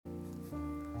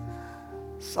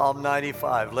Psalm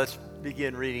 95. Let's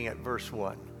begin reading at verse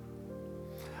 1.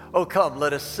 Oh, come,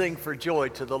 let us sing for joy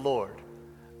to the Lord.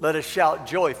 Let us shout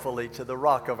joyfully to the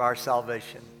rock of our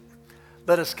salvation.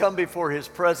 Let us come before his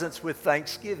presence with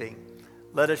thanksgiving.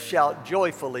 Let us shout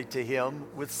joyfully to him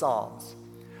with psalms.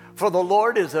 For the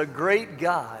Lord is a great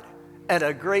God and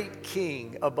a great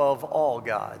King above all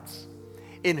gods,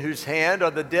 in whose hand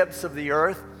are the depths of the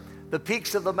earth. The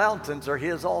peaks of the mountains are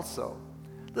his also.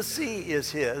 The sea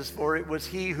is his, for it was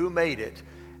he who made it,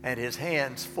 and his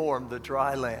hands formed the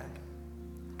dry land.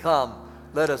 Come,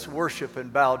 let us worship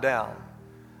and bow down.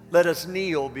 Let us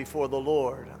kneel before the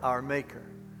Lord, our Maker.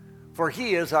 For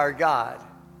he is our God,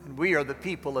 and we are the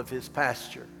people of his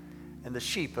pasture and the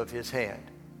sheep of his hand.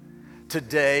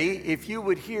 Today, if you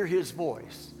would hear his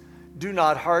voice, do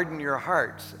not harden your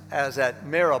hearts as at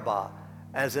Meribah,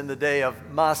 as in the day of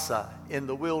Massah in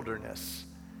the wilderness.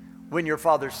 When your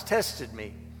fathers tested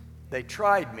me, they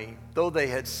tried me, though they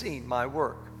had seen my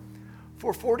work.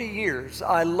 For 40 years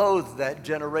I loathed that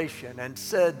generation and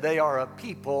said, they are a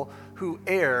people who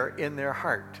err in their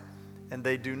heart, and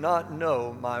they do not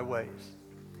know my ways.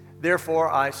 Therefore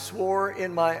I swore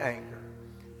in my anger,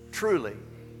 truly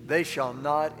they shall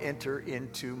not enter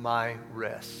into my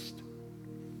rest.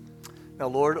 Now,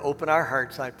 Lord, open our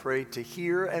hearts, I pray, to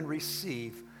hear and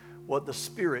receive what the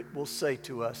Spirit will say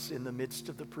to us in the midst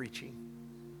of the preaching.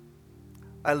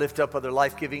 I lift up other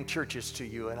life-giving churches to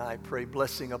you, and I pray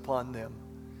blessing upon them.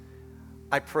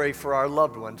 I pray for our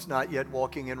loved ones not yet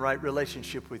walking in right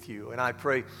relationship with you, and I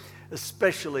pray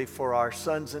especially for our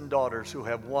sons and daughters who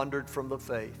have wandered from the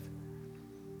faith.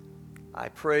 I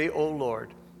pray, O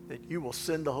Lord, that you will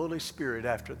send the Holy Spirit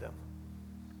after them.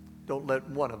 Don't let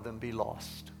one of them be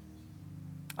lost.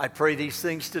 I pray these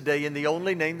things today in the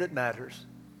only name that matters,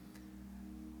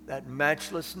 that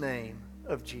matchless name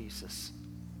of Jesus.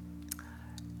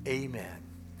 Amen.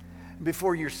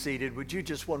 Before you're seated, would you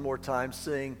just one more time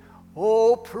sing,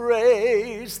 oh,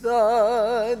 praise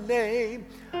the name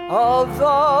of the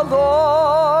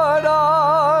Lord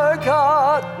our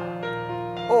God.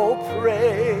 Oh,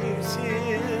 praise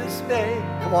his name.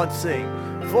 Come on, sing.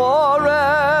 Forevermore,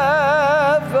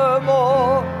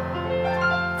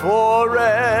 for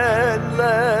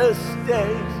endless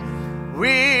days,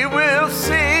 we will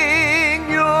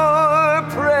sing your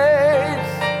praise.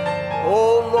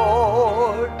 O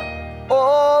Lord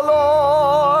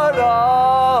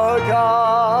our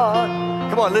God.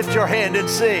 Come on, lift your hand and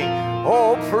sing.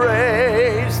 Oh,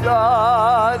 praise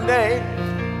the name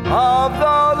of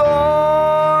the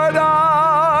Lord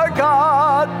our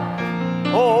God.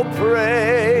 Oh,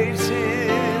 praise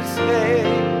his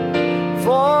name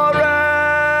forevermore,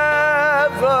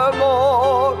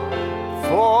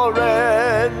 for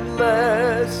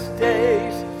endless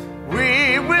days.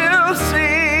 We will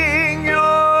sing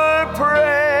your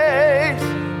praise,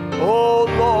 O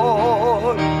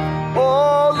Lord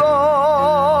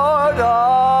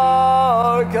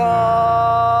our God.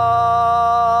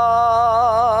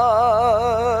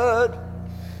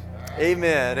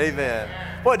 Amen, amen.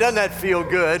 Boy, doesn't that feel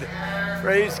good?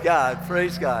 Praise God,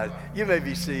 praise God. You may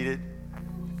be seated.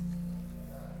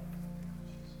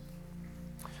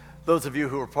 Those of you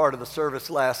who were part of the service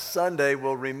last Sunday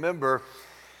will remember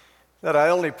that I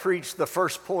only preached the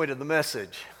first point of the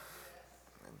message.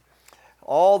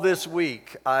 All this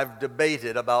week, I've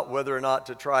debated about whether or not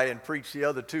to try and preach the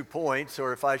other 2 points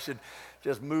or if I should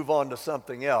just move on to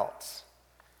something else.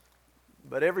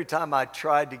 But every time I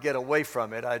tried to get away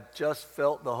from it, I just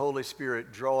felt the Holy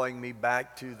Spirit drawing me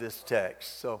back to this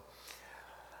text. So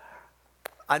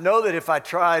I know that if I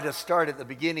try to start at the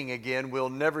beginning again, we'll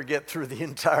never get through the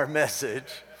entire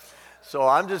message. So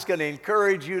I'm just going to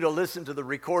encourage you to listen to the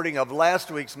recording of last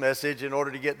week's message in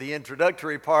order to get the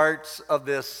introductory parts of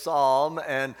this psalm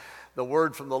and the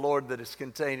word from the Lord that is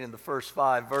contained in the first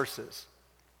 5 verses.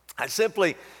 I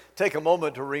simply take a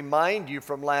moment to remind you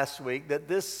from last week that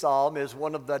this psalm is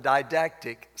one of the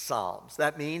didactic psalms.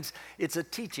 That means it's a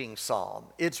teaching psalm.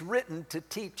 It's written to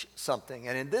teach something,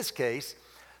 and in this case,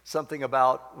 something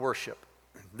about worship.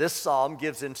 This psalm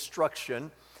gives instruction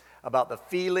about the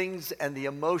feelings and the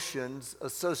emotions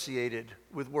associated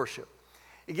with worship.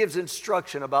 It gives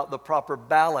instruction about the proper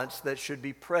balance that should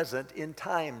be present in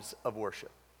times of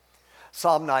worship.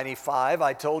 Psalm 95,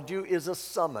 I told you, is a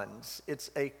summons.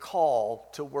 It's a call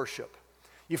to worship.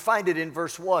 You find it in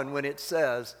verse 1 when it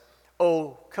says,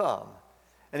 oh, come.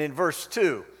 And in verse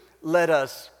 2, let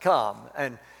us come.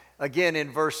 And again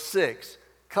in verse 6,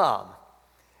 come.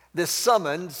 This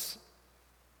summons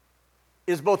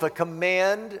is both a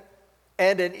command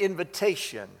and an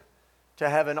invitation to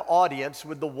have an audience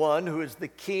with the one who is the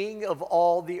King of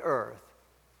all the earth.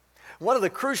 One of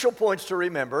the crucial points to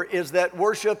remember is that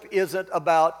worship isn't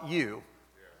about you.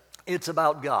 It's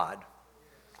about God.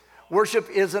 Worship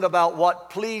isn't about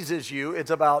what pleases you. It's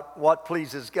about what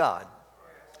pleases God.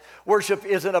 Worship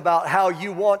isn't about how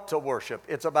you want to worship.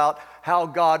 It's about how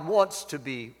God wants to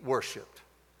be worshiped.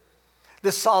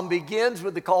 This psalm begins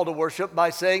with the call to worship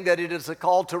by saying that it is a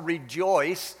call to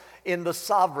rejoice in the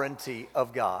sovereignty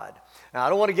of God. Now, I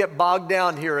don't want to get bogged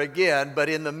down here again, but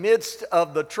in the midst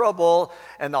of the trouble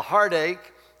and the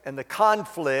heartache and the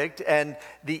conflict and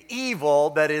the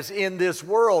evil that is in this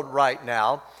world right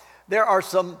now, there are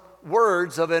some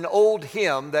words of an old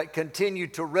hymn that continue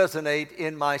to resonate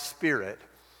in my spirit.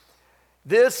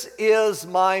 This is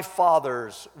my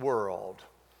Father's world.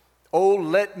 Oh,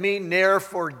 let me ne'er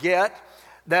forget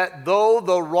that though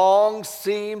the wrong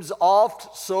seems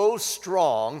oft so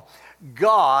strong,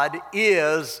 God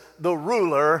is the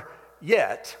ruler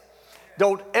yet.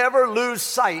 Don't ever lose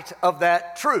sight of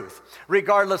that truth.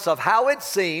 Regardless of how it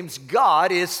seems,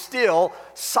 God is still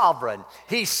sovereign.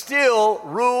 He still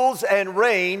rules and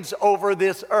reigns over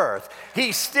this earth.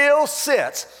 He still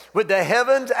sits with the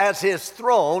heavens as his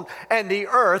throne and the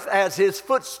earth as his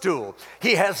footstool.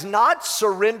 He has not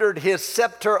surrendered his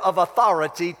scepter of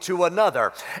authority to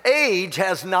another. Age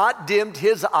has not dimmed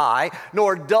his eye,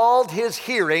 nor dulled his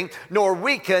hearing, nor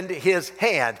weakened his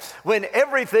hand. When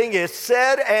everything is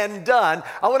said and done,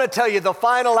 I want to tell you the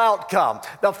final outcome.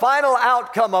 The final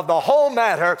outcome of the whole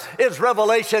matter is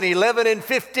Revelation 11 and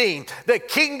 15. The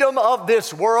kingdom of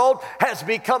this world has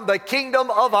become the kingdom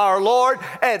of our Lord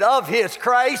and of his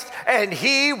Christ, and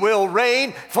he will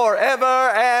reign forever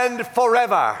and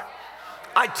forever.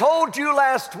 I told you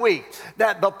last week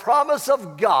that the promise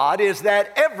of God is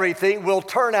that everything will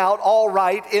turn out all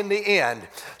right in the end.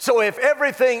 So if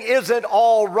everything isn't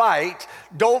all right,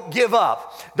 don't give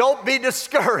up. Don't be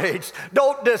discouraged.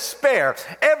 Don't despair.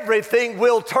 Everything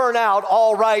will turn out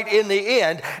all right in the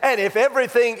end. And if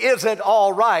everything isn't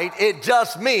all right, it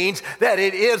just means that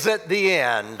it isn't the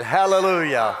end.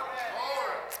 Hallelujah.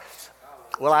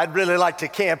 Well, I'd really like to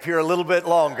camp here a little bit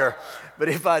longer. But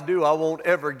if I do, I won't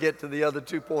ever get to the other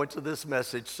 2 points of this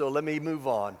message. So let me move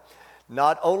on.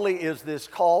 Not only is this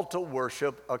call to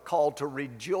worship a call to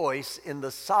rejoice in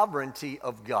the sovereignty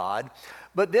of God,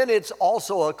 but then it's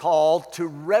also a call to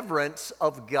reverence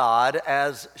of God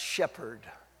as shepherd.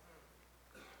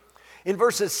 In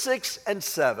verses 6 and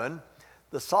 7,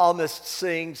 the psalmist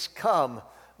sings, "Come,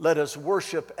 let us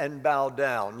worship and bow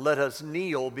down. Let us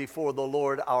kneel before the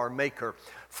Lord our Maker.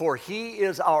 For he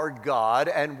is our God,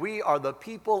 and we are the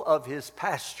people of his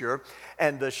pasture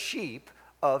and the sheep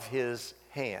of his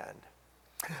hand."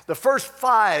 The first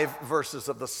 5 verses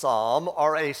of the psalm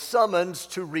are a summons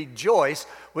to rejoice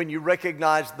when you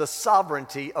recognize the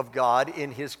sovereignty of God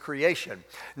in his creation.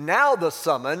 Now the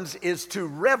summons is to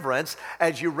reverence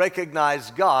as you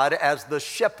recognize God as the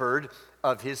shepherd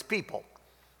of his people.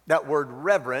 That word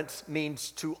reverence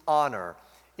means to honor.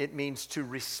 It means to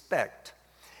respect.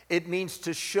 It means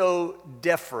to show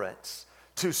deference,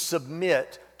 to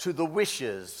submit to the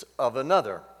wishes of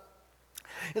another.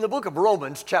 In the book of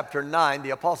Romans, chapter 9,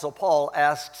 the Apostle Paul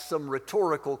asks some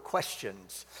rhetorical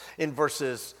questions. In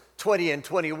verses 20 and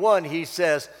 21, he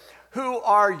says, "Who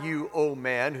are you, O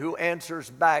man, who answers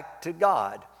back to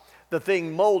God? The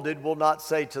thing molded will not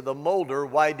say to the molder,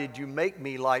 'Why did you make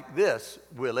me like this?'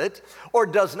 will it? Or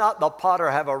does not the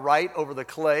potter have a right over the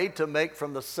clay to make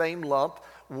from the same lump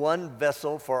one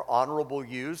vessel for honorable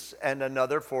use and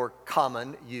another for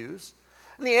common use?"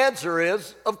 And the answer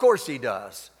is, of course he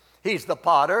does. He's the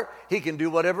potter. He can do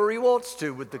whatever he wants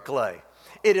to with the clay.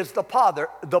 It is the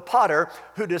potter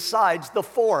who decides the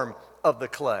form of the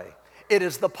clay. It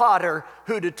is the potter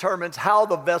who determines how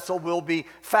the vessel will be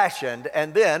fashioned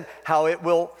and then how it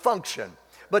will function.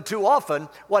 But too often,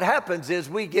 what happens is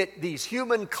we get these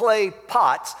human clay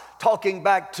pots talking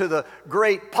back to the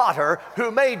great potter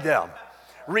who made them,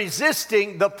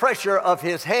 resisting the pressure of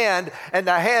his hand and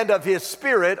the hand of his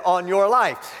spirit on your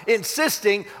life,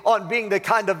 insisting on being the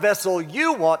kind of vessel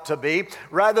you want to be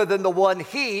rather than the one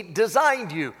he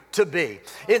designed you to be,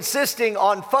 insisting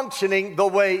on functioning the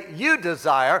way you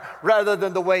desire rather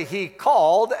than the way he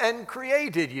called and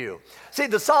created you. See,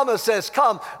 the psalmist says,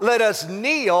 "Come, let us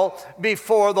kneel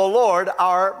before the Lord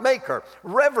our Maker."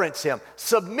 Reverence him.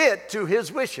 Submit to his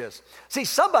wishes. See,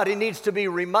 somebody needs to be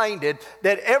reminded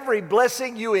that every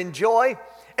blessing you enjoy,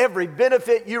 every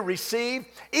benefit you receive,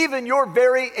 even your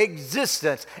very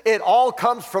existence, it all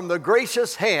comes from the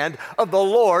gracious hand of the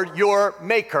Lord your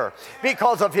Maker.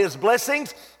 Because of His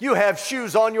blessings, you have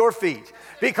shoes on your feet.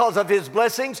 Because of His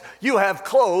blessings, you have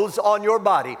clothes on your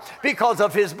body. Because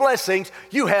of His blessings,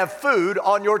 you have food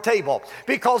on your table.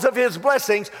 Because of His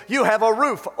blessings, you have a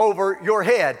roof over your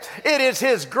head. It is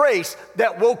His grace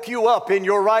that woke you up in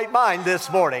your right mind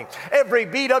this morning. Every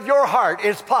beat of your heart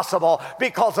is possible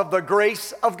because of the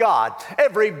grace of God.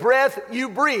 Every breath you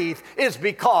breathe is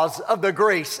because of the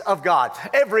grace of God.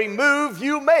 Every move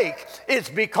you make is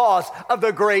because of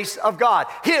the grace of God.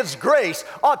 His grace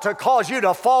ought to cause you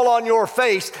to fall on your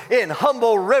face in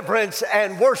humble reverence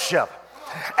and worship.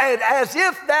 And as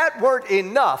if that weren't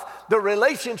enough, the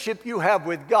relationship you have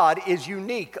with God is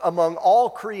unique among all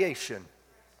creation.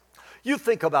 You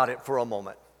think about it for a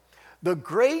moment. The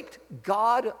great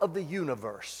God of the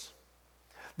universe,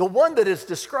 the one that is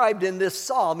described in this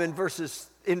psalm in verse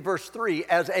 3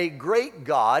 as a great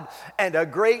God and a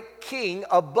great king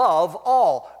above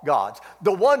all gods.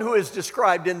 The one who is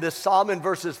described in this psalm in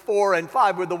verses 4 and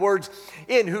 5 with the words,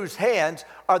 in whose hands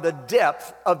are the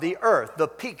depth of the earth. The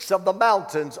peaks of the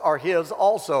mountains are His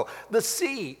also. The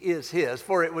sea is His,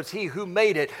 for it was He who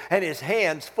made it, and His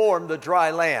hands formed the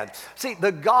dry land. See,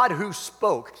 the God who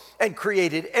spoke and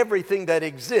created everything that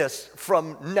exists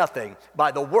from nothing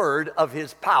by the word of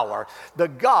His power. The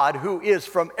God who is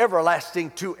from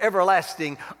everlasting to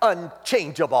everlasting,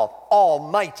 unchangeable,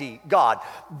 almighty God.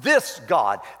 This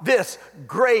God, this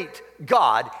great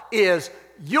God is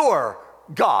your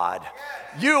God.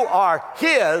 You are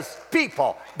His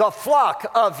people, the flock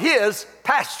of His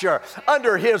pasture,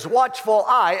 under His watchful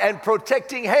eye and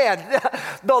protecting hand.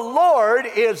 The Lord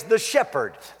is the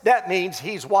shepherd. That means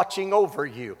He's watching over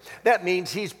you. That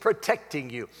means He's protecting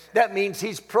you. That means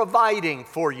He's providing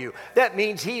for you. That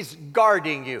means He's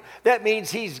guarding you. That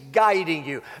means He's guiding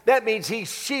you. That means He's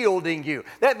shielding you.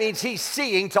 That means He's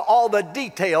seeing to all the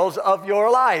details of your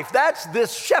life. That's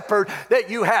this shepherd that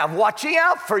you have watching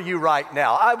out for you right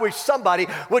now. I wish somebody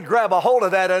would grab a hold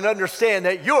of that and understand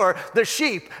that you're the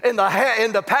sheep in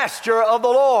the pasture of the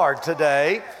Lord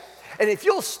today. And if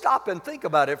you'll stop and think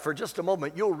about it for just a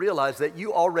moment, you'll realize that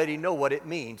you already know what it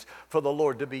means for the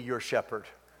Lord to be your shepherd.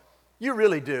 You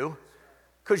really do,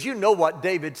 because you know what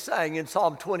David sang in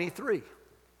Psalm 23.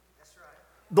 That's right.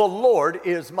 The Lord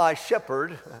is my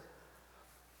shepherd,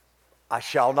 I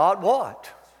shall not want.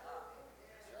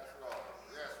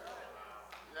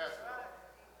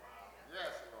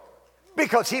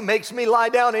 Because He makes me lie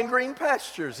down in green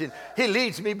pastures, and He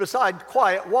leads me beside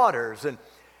quiet waters, and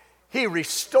He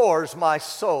restores my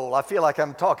soul. I feel like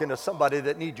I'm talking to somebody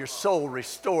that needs your soul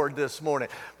restored this morning.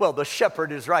 Well, the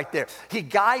shepherd is right there. He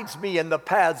guides me in the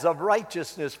paths of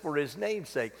righteousness for His name's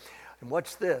sake. And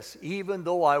what's this? Even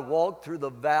though I walk through the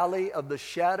valley of the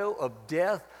shadow of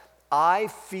death, I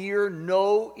fear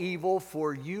no evil,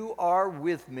 for You are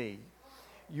with me.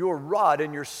 Your rod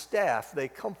and Your staff, they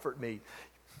comfort me.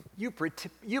 You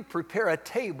prepare a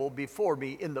table before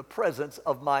me in the presence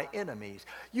of my enemies.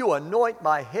 You anoint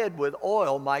my head with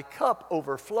oil, my cup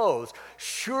overflows.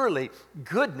 Surely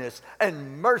goodness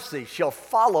and mercy shall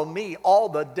follow me all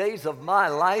the days of my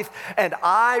life, and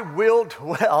I will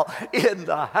dwell in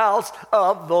the house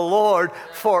of the Lord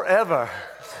forever.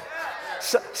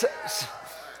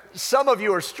 Some of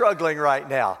you are struggling right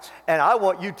now, and I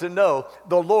want you to know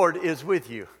the Lord is with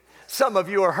you. Some of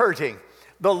you are hurting.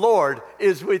 The Lord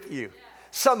is with you.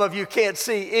 Some of you can't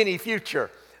see any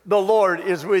future. The Lord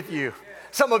is with you.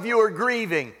 Some of you are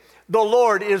grieving. The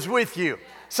Lord is with you.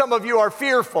 Some of you are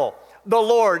fearful. The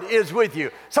Lord is with you.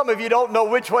 Some of you don't know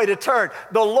which way to turn.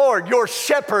 The Lord, your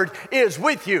shepherd, is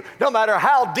with you. No matter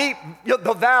how deep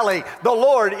the valley, the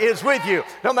Lord is with you.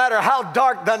 No matter how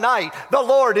dark the night, the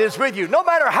Lord is with you. No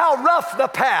matter how rough the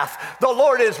path, the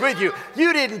Lord is with you.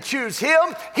 You didn't choose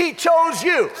Him. He chose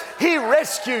you. He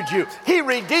rescued you. He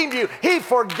redeemed you. He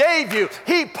forgave you.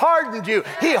 He pardoned you.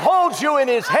 He holds you in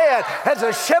His hand as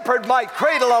a shepherd might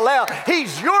cradle a lamb.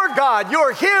 He's your God.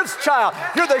 You're His child.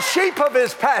 You're the sheep of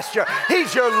His pasture.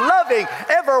 He's your loving,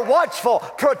 ever watchful,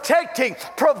 protecting,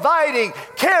 providing,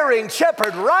 caring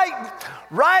shepherd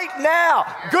right now.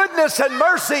 Goodness and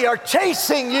mercy are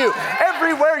chasing you.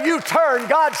 Everywhere you turn,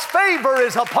 God's favor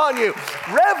is upon you.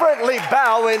 Reverently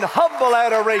bow in humble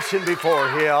adoration before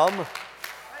Him.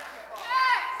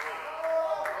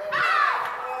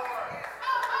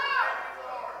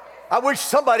 I wish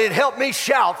somebody'd help me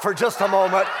shout for just a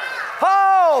moment.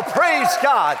 Oh, praise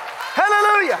God.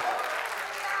 Hallelujah.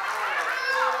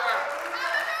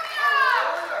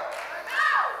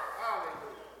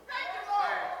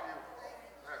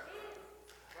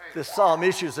 This psalm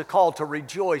issues a call to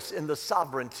rejoice in the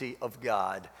sovereignty of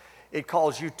God. It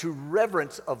calls you to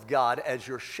reverence of God as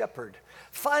your shepherd.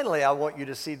 Finally, I want you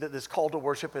to see that this call to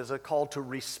worship is a call to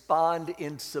respond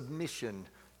in submission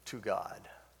to God.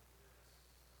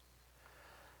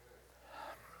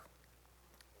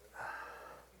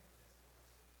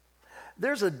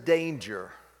 There's a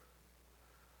danger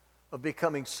of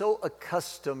becoming so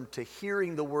accustomed to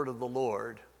hearing the word of the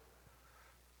Lord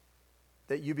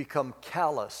that you become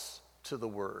callous to the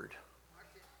word.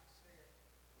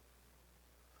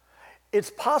 It's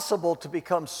possible to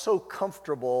become so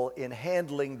comfortable in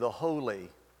handling the holy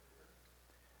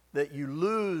that you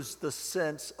lose the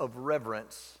sense of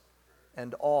reverence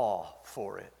and awe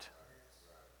for it.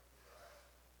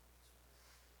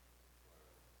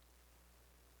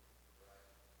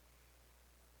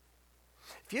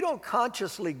 If you don't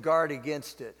consciously guard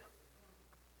against it,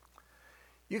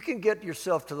 you can get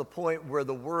yourself to the point where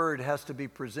the word has to be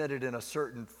presented in a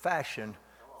certain fashion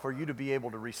for you to be able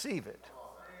to receive it.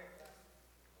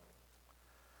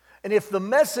 And if the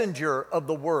messenger of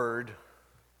the word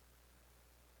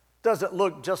doesn't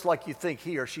look just like you think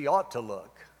he or she ought to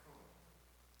look,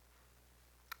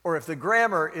 or if the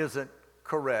grammar isn't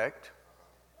correct,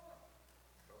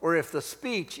 or if the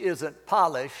speech isn't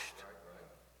polished,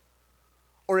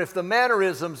 or if the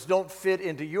mannerisms don't fit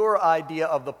into your idea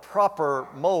of the proper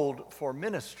mold for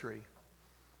ministry,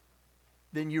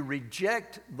 then you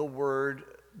reject the word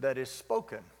that is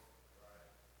spoken.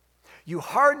 You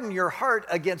harden your heart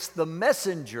against the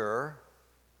messenger,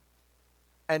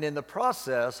 and in the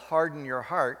process, harden your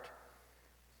heart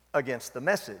against the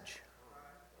message.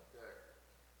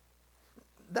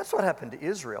 That's what happened to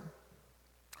Israel.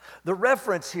 The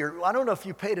reference here, I don't know if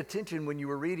you paid attention when you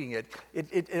were reading it.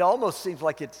 It almost seems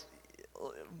like it's,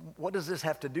 what does this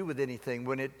have to do with anything?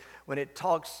 When it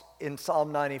talks in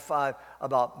Psalm 95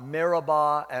 about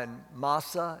Meribah and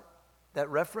Massah, that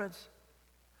reference?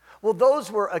 Well,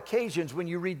 those were occasions, when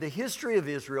you read the history of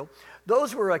Israel,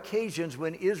 those were occasions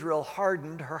when Israel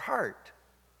hardened her heart.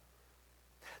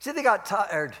 See, they got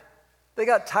tired. They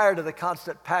got tired of the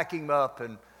constant packing up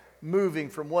and moving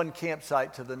from one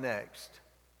campsite to the next.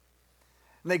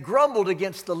 And they grumbled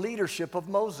against the leadership of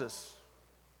Moses.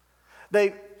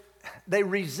 They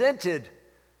resented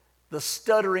the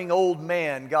stuttering old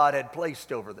man God had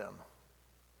placed over them.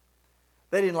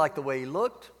 They didn't like the way he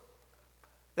looked.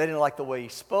 They didn't like the way he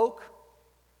spoke.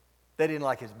 They didn't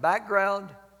like his background.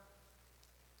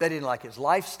 They didn't like his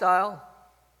lifestyle.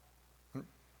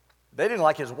 They didn't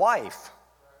like his wife.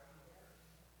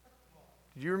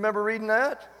 Do you remember reading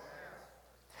that?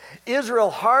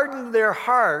 Israel hardened their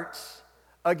hearts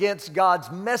against God's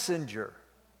messenger.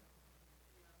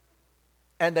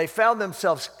 And they found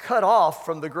themselves cut off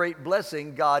from the great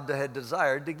blessing God had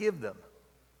desired to give them.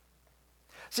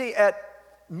 See, at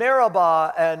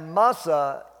Meribah and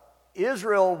Massah,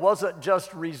 Israel wasn't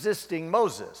just resisting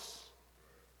Moses.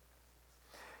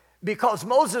 Because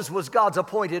Moses was God's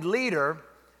appointed leader,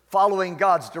 following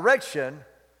God's direction,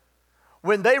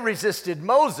 when they resisted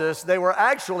Moses, they were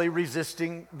actually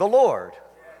resisting the Lord.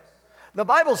 The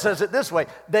Bible says it this way: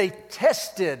 they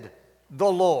tested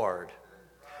the Lord.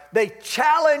 They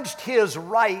challenged his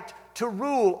right to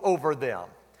rule over them.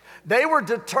 They were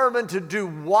determined to do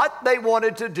what they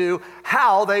wanted to do,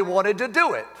 how they wanted to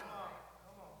do it.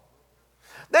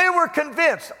 They were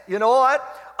convinced, you know what?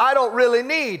 I don't really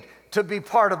need to be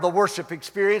part of the worship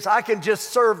experience. I can just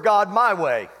serve God my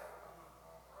way.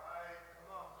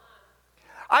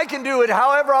 I can do it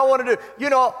however I want to do. You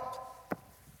know,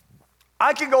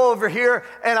 I can go over here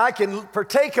and I can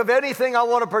partake of anything I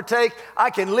want to partake. I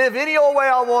can live any old way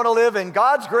I want to live, and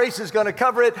God's grace is going to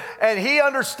cover it, and he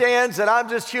understands that I'm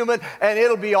just human, and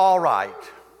it'll be all right.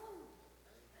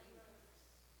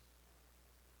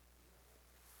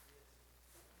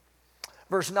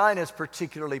 Verse 9 is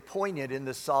particularly poignant in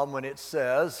this psalm when it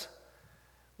says,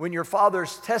 when your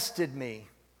fathers tested me,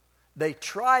 they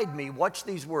tried me, watch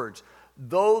these words,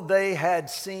 though they had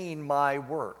seen my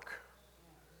work.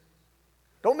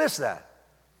 Don't miss that.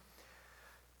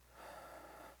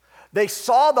 They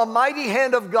saw the mighty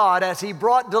hand of God as he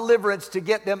brought deliverance to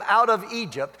get them out of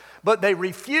Egypt, but they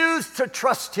refused to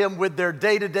trust him with their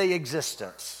day-to-day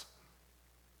existence.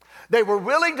 They were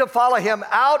willing to follow him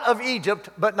out of Egypt,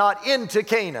 but not into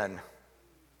Canaan.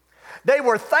 They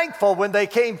were thankful when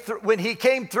he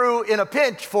came through in a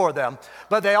pinch for them,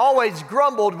 but they always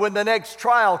grumbled when the next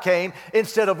trial came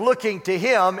instead of looking to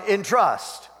him in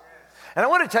trust. And I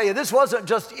want to tell you, this wasn't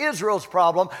just Israel's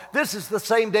problem. This is the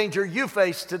same danger you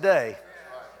face today.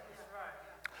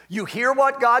 You hear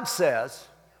what God says.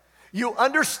 You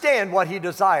understand what he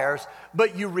desires,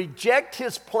 but you reject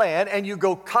his plan and you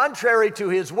go contrary to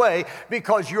his way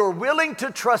because you're willing to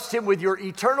trust him with your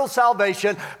eternal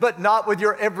salvation, but not with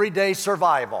your everyday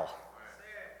survival.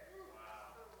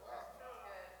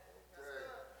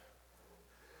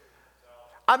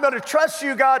 I'm going to trust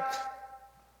you, God,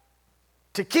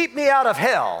 to keep me out of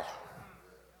hell.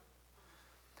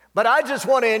 But I just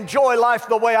want to enjoy life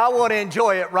the way I want to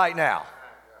enjoy it right now.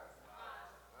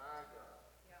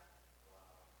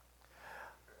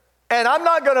 And I'm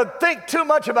not going to think too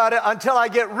much about it until I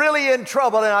get really in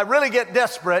trouble and I really get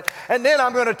desperate. And then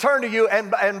I'm going to turn to you.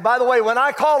 And by the way, when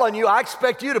I call on you, I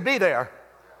expect you to be there.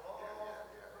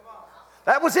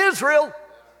 That was Israel.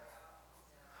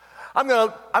 I'm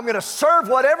going to serve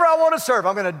whatever I want to serve.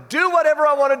 I'm going to do whatever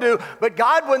I want to do. But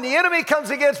God, when the enemy comes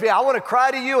against me, I want to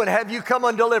cry to you and have you come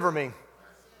and deliver me.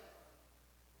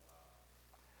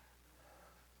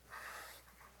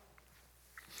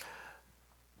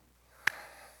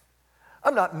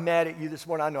 I'm not mad at you this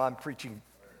morning. I know I'm preaching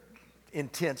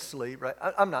intensely, right?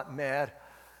 I'm not mad.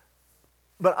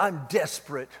 But I'm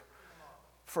desperate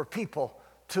for people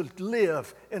to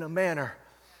live in a manner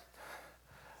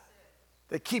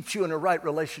that keeps you in a right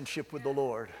relationship with the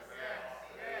Lord.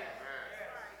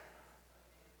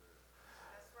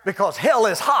 Because hell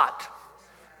is hot.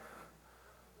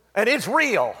 And it's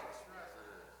real.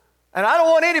 And I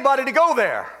don't want anybody to go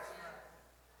there.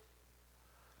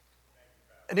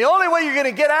 And the only way you're going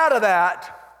to get out of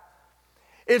that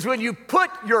is when you put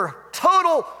your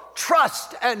total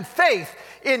trust and faith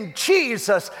in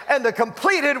Jesus and the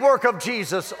completed work of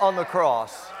Jesus on the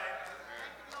cross.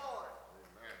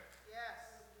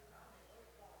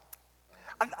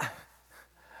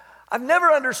 I've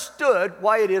never understood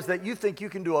why it is that you think you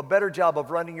can do a better job of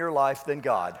running your life than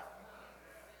God.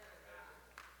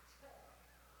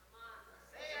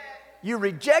 You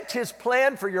reject his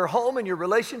plan for your home and your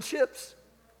relationships.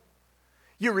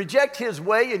 You reject his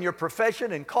way in your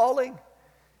profession and calling.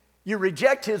 You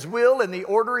reject his will in the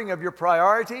ordering of your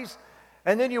priorities.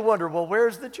 And then you wonder, well,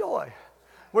 where's the joy?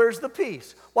 Where's the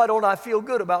peace? Why don't I feel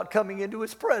good about coming into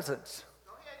his presence?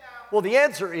 Well, the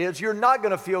answer is you're not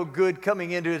going to feel good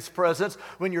coming into his presence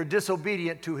when you're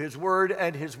disobedient to his word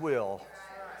and his will.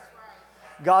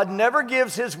 God never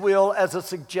gives his will as a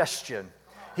suggestion.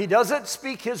 He doesn't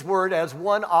speak his word as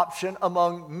one option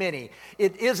among many.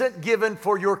 It isn't given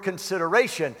for your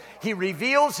consideration. He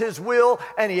reveals his will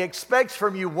and he expects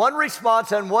from you one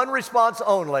response and one response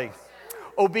only: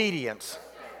 obedience.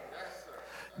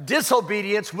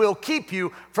 Disobedience will keep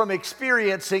you from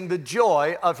experiencing the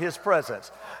joy of his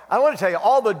presence. I want to tell you,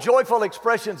 all the joyful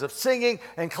expressions of singing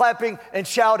and clapping and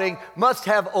shouting must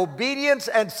have obedience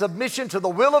and submission to the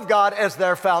will of God as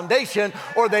their foundation,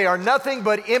 or they are nothing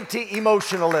but empty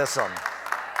emotionalism.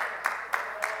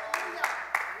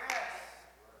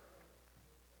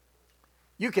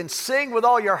 You can sing with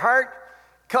all your heart,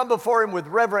 come before him with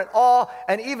reverent awe,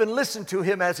 and even listen to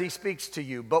him as he speaks to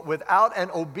you. But without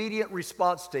an obedient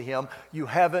response to him, you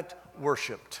haven't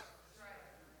worshiped.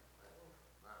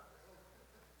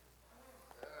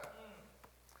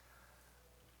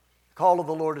 The call of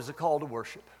the Lord is a call to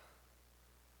worship.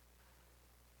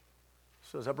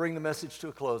 So as I bring the message to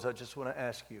a close, I just want to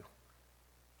ask you,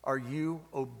 are you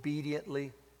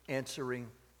obediently answering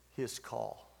his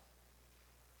call?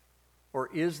 Or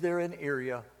is there an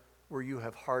area where you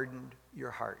have hardened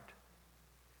your heart?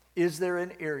 Is there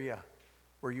an area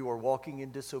where you are walking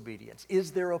in disobedience?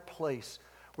 Is there a place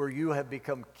where you have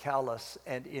become callous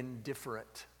and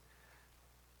indifferent?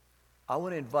 I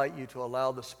want to invite you to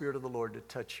allow the Spirit of the Lord to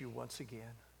touch you once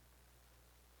again.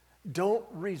 Don't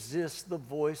resist the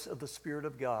voice of the Spirit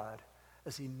of God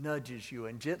as he nudges you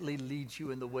and gently leads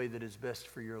you in the way that is best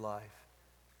for your life.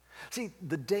 See,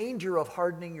 the danger of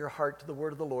hardening your heart to the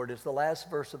word of the Lord is the last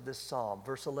verse of this psalm,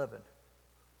 verse 11.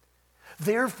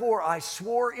 Therefore I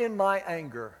swore in my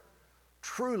anger,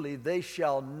 truly they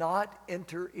shall not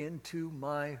enter into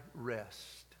my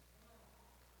rest.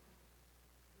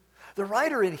 The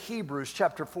writer in Hebrews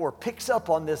chapter 4 picks up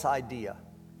on this idea.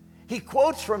 He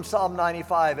quotes from Psalm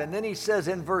 95, and then he says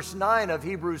in verse 9 of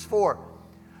Hebrews 4,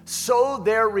 so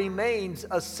there remains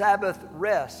a Sabbath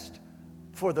rest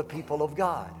for the people of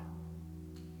God.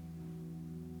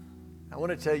 I want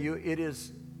to tell you, it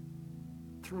is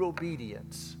through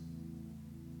obedience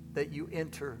that you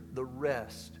enter the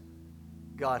rest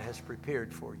God has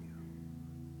prepared for you.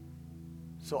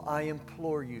 So I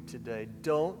implore you today,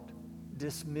 don't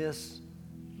dismiss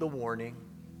the warning.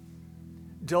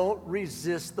 Don't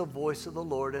resist the voice of the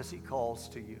Lord as he calls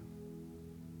to you.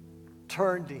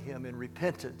 Turn to him in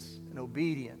repentance and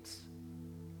obedience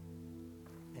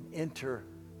and enter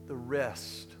the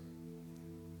rest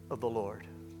of the Lord.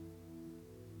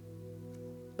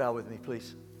 Bow with me,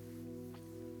 please.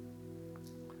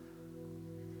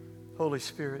 Holy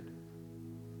Spirit,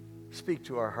 speak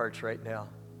to our hearts right now.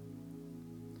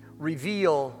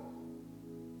 Reveal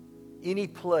any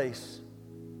place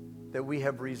that we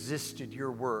have resisted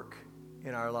your work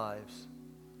in our lives.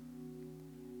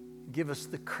 Give us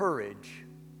the courage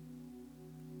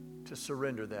to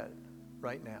surrender that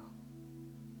right now.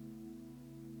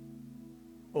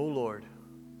 Oh Lord,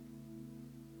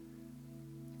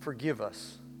 forgive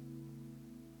us.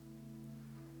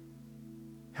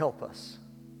 Help us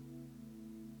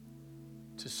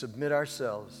to submit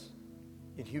ourselves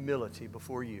in humility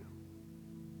before you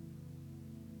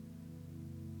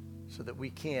so that we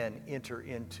can enter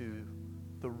into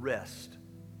the rest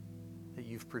that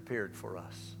you've prepared for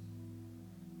us.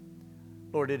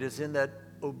 Lord, it is in that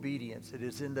obedience, it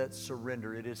is in that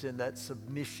surrender, it is in that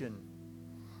submission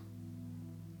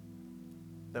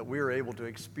that we are able to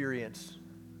experience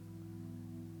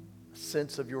a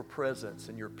sense of your presence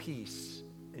and your peace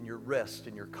and your rest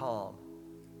and your calm,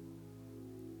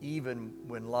 even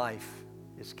when life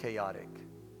is chaotic.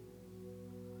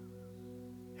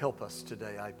 Help us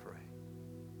today, I pray.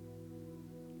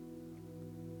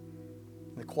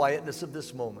 In the quietness of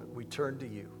this moment, we turn to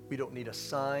you. We don't need a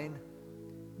sign.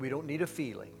 We don't need a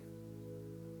feeling.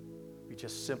 We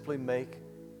just simply make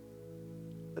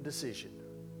a decision.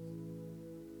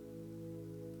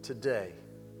 Today,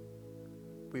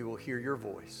 we will hear your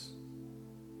voice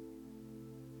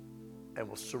and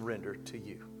will surrender to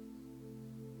you.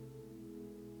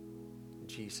 In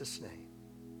Jesus' name,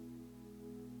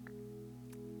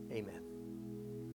 amen.